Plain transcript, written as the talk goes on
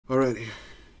Alrighty.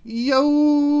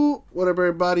 Yo! What up,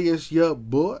 everybody? It's your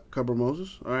boy, Cobra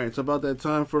Moses. Alright, it's about that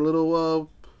time for a little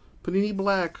Panini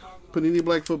Black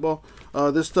football.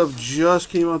 This stuff just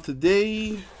came out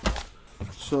today.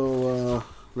 So,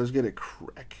 let's get it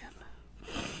cracking.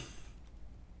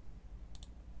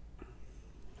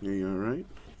 There you are, right?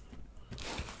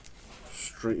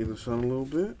 Straighten this out a little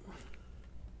bit.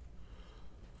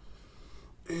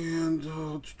 And,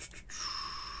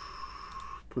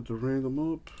 put the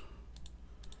random up.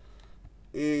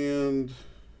 And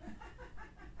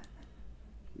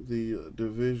the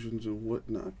divisions and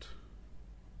whatnot.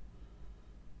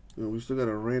 You know, we still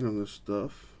gotta random this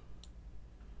stuff,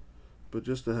 but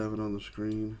just to have it on the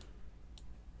screen.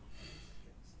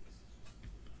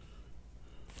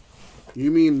 You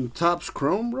mean Topps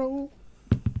Chrome, bro?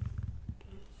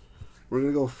 We're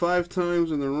gonna go 5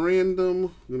 times in the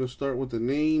random. We're gonna start with the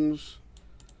names,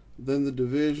 then the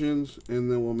divisions, and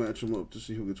then we'll match them up to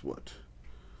see who gets what.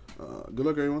 Good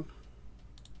luck, everyone.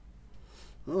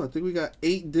 Oh, I think we got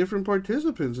 8 different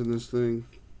participants in this thing.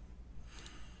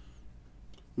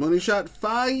 Money shot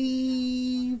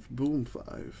 5. Boom,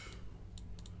 5.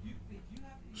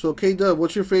 So, K-Dub,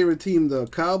 what's your favorite team? The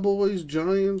Cowboys,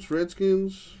 Giants,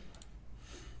 Redskins?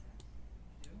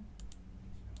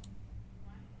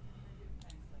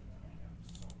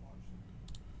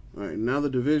 All right, now the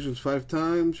divisions 5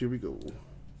 times. Here we go.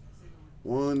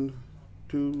 1,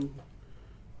 2,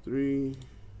 3,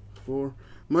 4.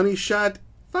 Money shot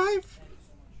 5.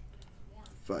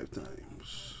 5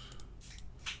 times.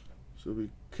 So we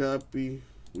copy,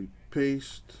 we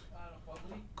paste.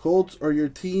 Colts are your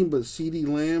team, but CeeDee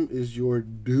Lamb is your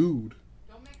dude.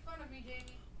 Don't make fun of me,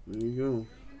 Jamie. There you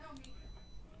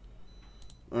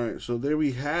go. Alright, so there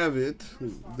we have it.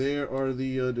 There are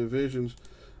the divisions.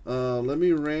 Let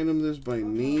me random this by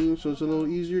name so it's a little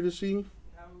easier to see.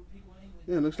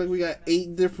 Yeah, looks like we got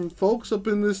 8 different folks up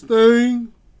in this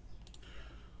thing.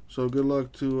 So good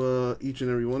luck to each and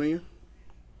every one of you.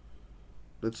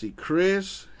 Let's see.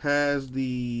 Chris has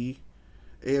the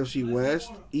AFC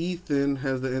West. Ethan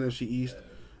has the NFC East.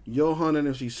 Johan,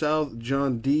 NFC South.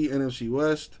 John D, NFC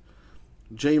West.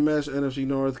 J-Mess, NFC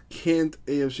North. Kent,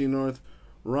 AFC North.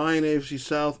 Ryan, AFC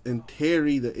South. And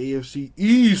Terry, the AFC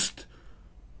East,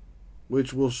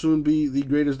 which will soon be the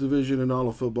greatest division in all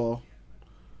of football.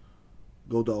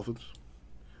 Go Dolphins.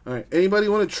 All right. Anybody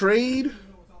want to trade?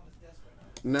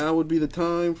 Now would be the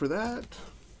time for that.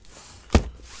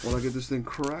 While I get this thing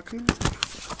cracking.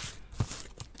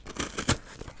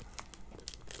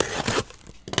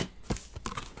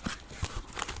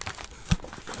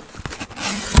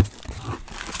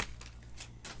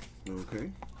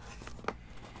 Okay.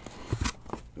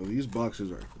 Now these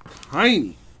boxes are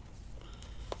tiny.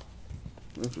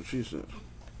 That's what she said.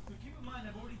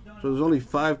 So there's only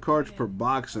 5 cards per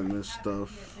box in this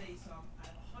stuff.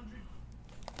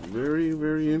 Very,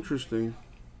 very interesting.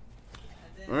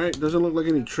 Alright, doesn't look like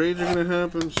any trades are going to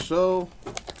happen, so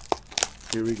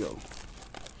here we go.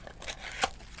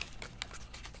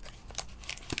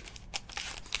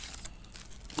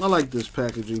 I like this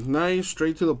packaging. Nice,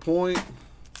 straight to the point.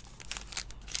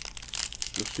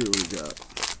 Let's see what we got.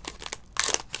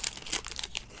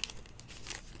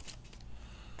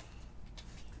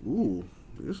 Ooh,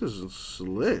 this is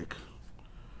slick.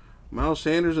 Miles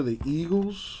Sanders of the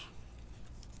Eagles.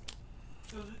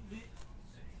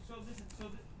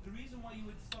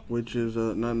 Which is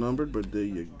not numbered, but there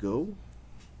you go.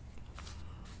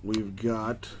 We've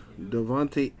got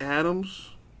Devontae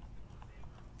Adams,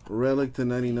 relic to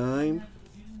 99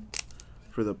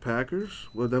 for the Packers.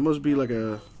 Well, that must be like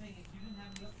a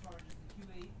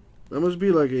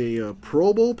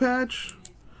Pro Bowl patch.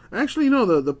 Actually, no,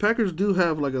 the Packers do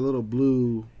have like a little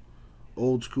blue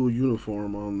old school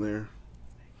uniform on there.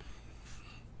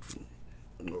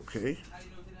 Okay.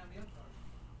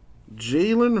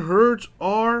 Jalen Hurts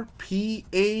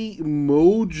RPA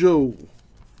Mojo.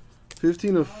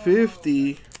 15 of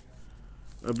 50.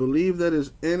 I believe that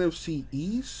is NFC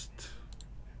East.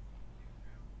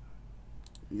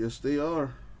 Yes, they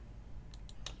are.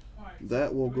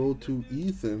 That will go to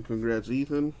Ethan. Congrats,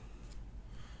 Ethan.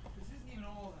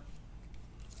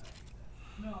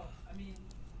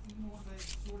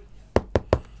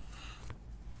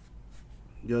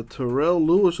 You got Terrell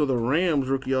Lewis of the Rams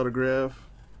rookie autograph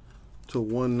to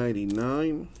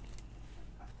 199.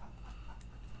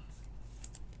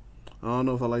 I don't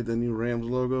know if I like the new Rams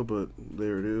logo, but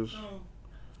there it is.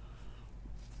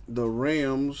 The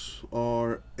Rams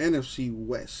are NFC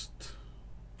West.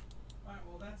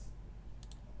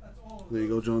 There you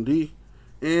go, John D.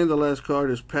 And the last card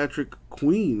is Patrick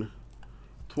Queen.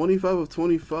 25 of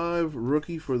 25,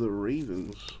 rookie for the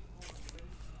Ravens.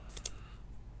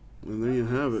 And there you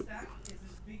have it.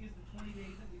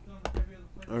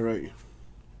 All right.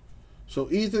 So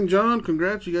Ethan, John,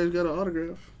 congrats. You guys got an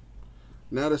autograph.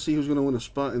 Now to see who's going to win a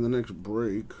spot in the next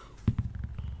break.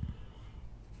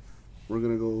 We're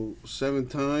going to go 7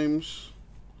 times.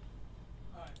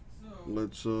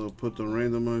 Let's put the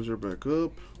randomizer back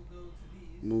up.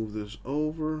 Move this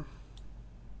over.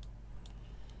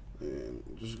 And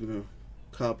just going to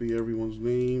copy everyone's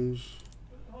names.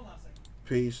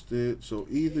 Paste it. So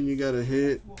Ethan, you got a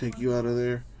hit. Take you out of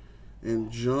there.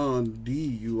 And John D,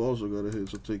 you also got a hit.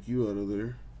 So take you out of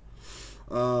there.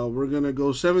 We're going to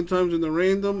go 7 times in the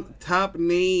random. Top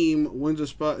name wins a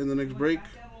spot in the next break.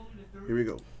 Here we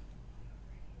go.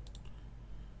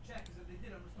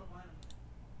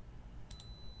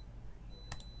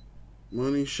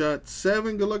 Money shot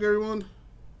 7. Good luck, everyone.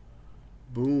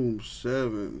 Boom,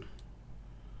 7.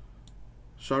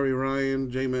 Sorry,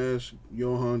 Ryan, J-Mass,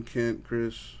 Johan, Kent,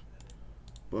 Chris.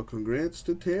 But congrats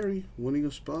to Terry winning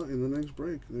a spot in the next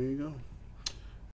break. There you go.